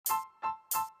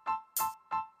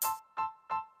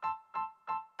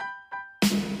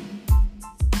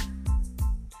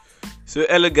So,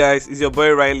 hello guys, it's your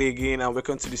boy Riley again, and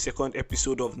welcome to the second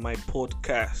episode of my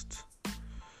podcast.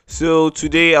 So,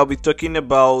 today I'll be talking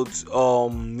about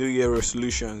New Year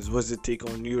resolutions. What's the take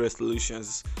on New Year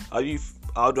resolutions?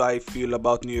 How do I feel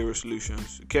about New Year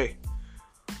resolutions? Okay,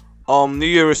 New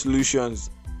Year resolutions.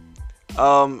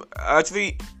 I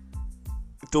actually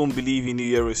don't believe in New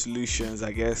Year resolutions.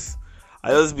 I guess I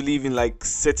just believe in like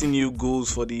setting new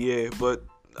goals for the year, but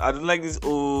I don't like this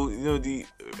old, the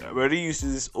we're already used to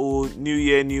this old New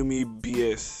Year, New Me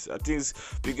BS. I think it's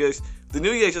because the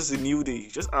New Year is just a new day,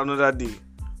 just another day.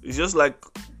 It's just like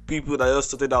people that just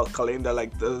started out calendar,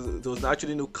 like there was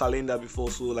actually no calendar before,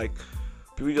 so like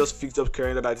people just fixed up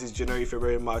calendar that is January,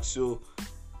 February, March. So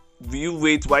do you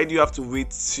wait? Why do you have to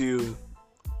wait till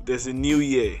there's a new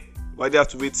year? Why do you have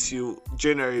to wait till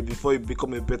January before you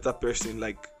become a better person?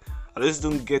 Like, I just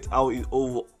don't get how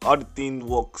the thing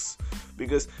works,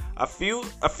 because I feel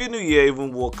New Year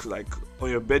even works like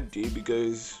on your birthday,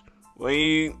 because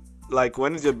when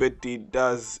it's your birthday,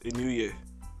 that's a new year.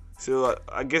 So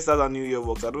I guess that's how New Year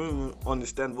works. I don't even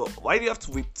understand. But why do you have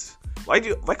to wait? Why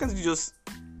can't you just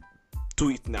do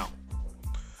it now?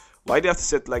 Why do you have to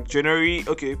set like January?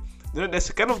 Okay, there's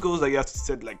the kind of goals that you have to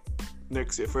set like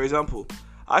next year. For example,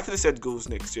 I actually set goals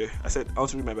next year. I said I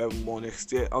want to read my Bible more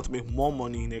next year. I want to make more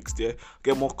money next year.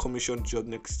 Get more commission job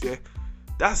next year.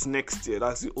 That's next year.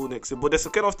 That's the old next year. But there's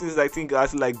some kind of things that I think are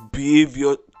actually like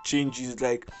behavior changes.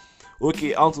 Like,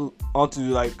 okay, I want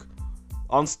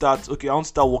to start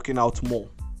working out more.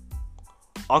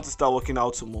 I want to start working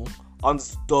out some more. I want to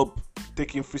stop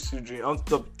taking fizzy drink. I want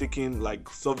to stop taking like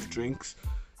soft drinks.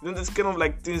 There's kind of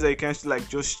like things that you can actually like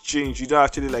just change. You don't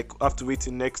actually like have to wait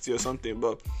till next year or something.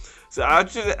 But so I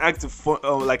actually asked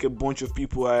like a bunch of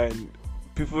people, and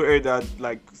people heard that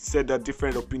like said that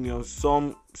different opinions.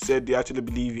 Some said they actually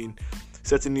believe in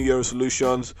setting New Year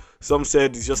resolutions. Some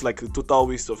said it's just like a total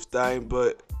waste of time.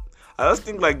 But I just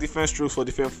think like different strokes for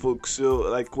different folks. So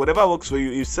like whatever works for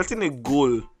you. If setting a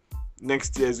goal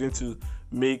next year is going to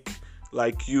make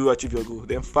like you achieve your goal,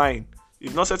 then fine.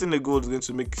 If not setting a goal is going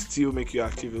to still make you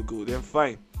achieve your goal, then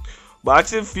fine. But I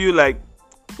actually feel like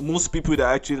most people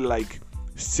that actually like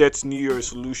set New Year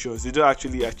resolutions, they don't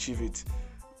actually achieve it.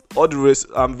 All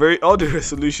the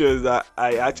resolutions that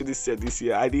I actually set this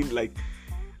year, I didn't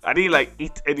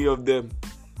eat any of them.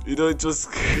 It just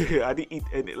I didn't eat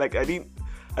any. Like I didn't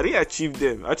achieve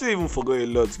them. I actually even forgot a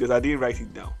lot because I didn't write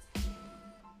it down.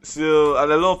 So,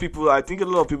 and I think a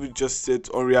lot of people just set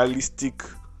unrealistic,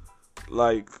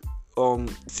 like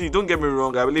see, don't get me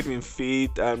wrong, I believe in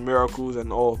faith and miracles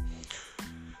and all,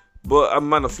 but I'm a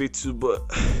man of faith too. But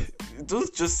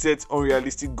don't just set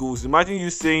unrealistic goals. Imagine you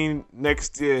saying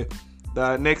next year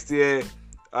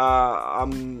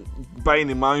I'm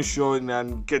buying a mansion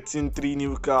and getting 3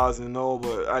 new cars and all,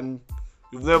 and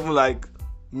you've never like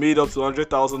made up to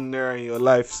 100,000 naira in your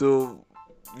life. So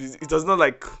it does not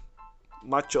like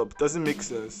match up. It doesn't make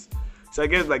sense. So I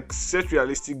guess like set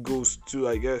realistic goals too,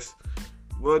 I guess.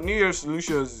 But New Year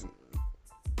solutions,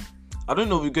 I don't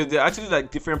know, because they're actually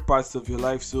like different parts of your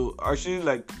life. So actually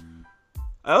like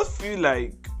I just feel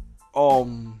like I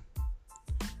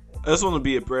just want to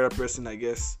be a better person, I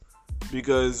guess,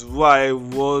 because who I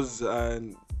was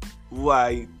and who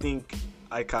I think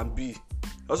I can be.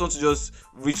 I just want to just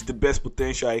reach the best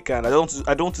potential I can. I don't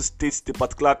want to state the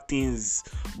particular things,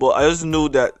 but I just know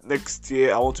that next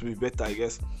year I want to be better, I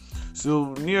guess.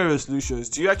 So New Year resolutions,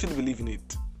 do you actually believe in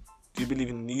it? Do you believe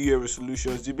in New Year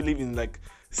resolutions? Do you believe in like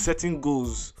setting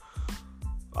goals?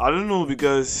 I don't know,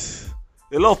 because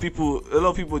a lot of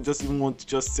people just even want to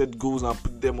just set goals and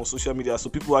put them on social media, so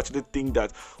people actually think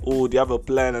that they have a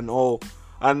plan and all.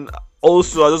 And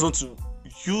also I just want to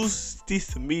use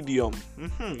this medium,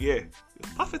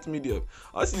 perfect medium.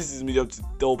 I just use this medium to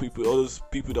tell people, all those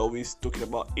people that are always talking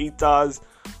about haters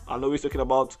and always talking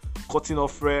about cutting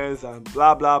off friends and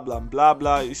blah blah blah blah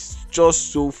blah. It's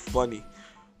just so funny,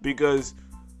 because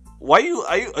are you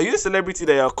a celebrity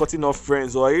that you are cutting off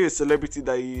friends, or are you a celebrity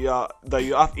that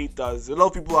you have haters? A lot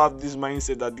of people have this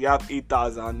mindset that they have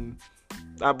haters,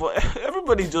 but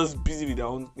everybody's just busy with their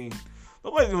own thing.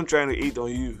 Nobody's even trying to hate on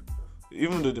you,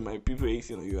 even though there might be people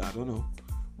hating on you. I don't know,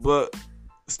 but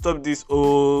stop this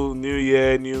New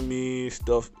Year, New Me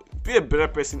stuff. Be a better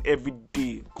person every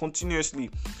day, continuously.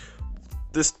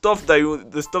 The stuff that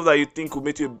you think will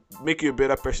make you a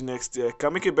better person next year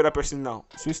can make you a better person now.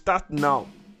 So start now.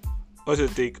 What's your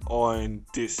take on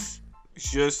this?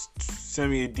 Just send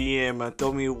me a DM and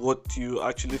tell me what you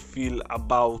actually feel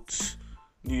about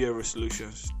New Year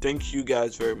resolutions. Thank you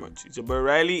guys very much. It's your boy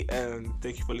Riley, and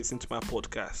thank you for listening to my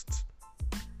podcast.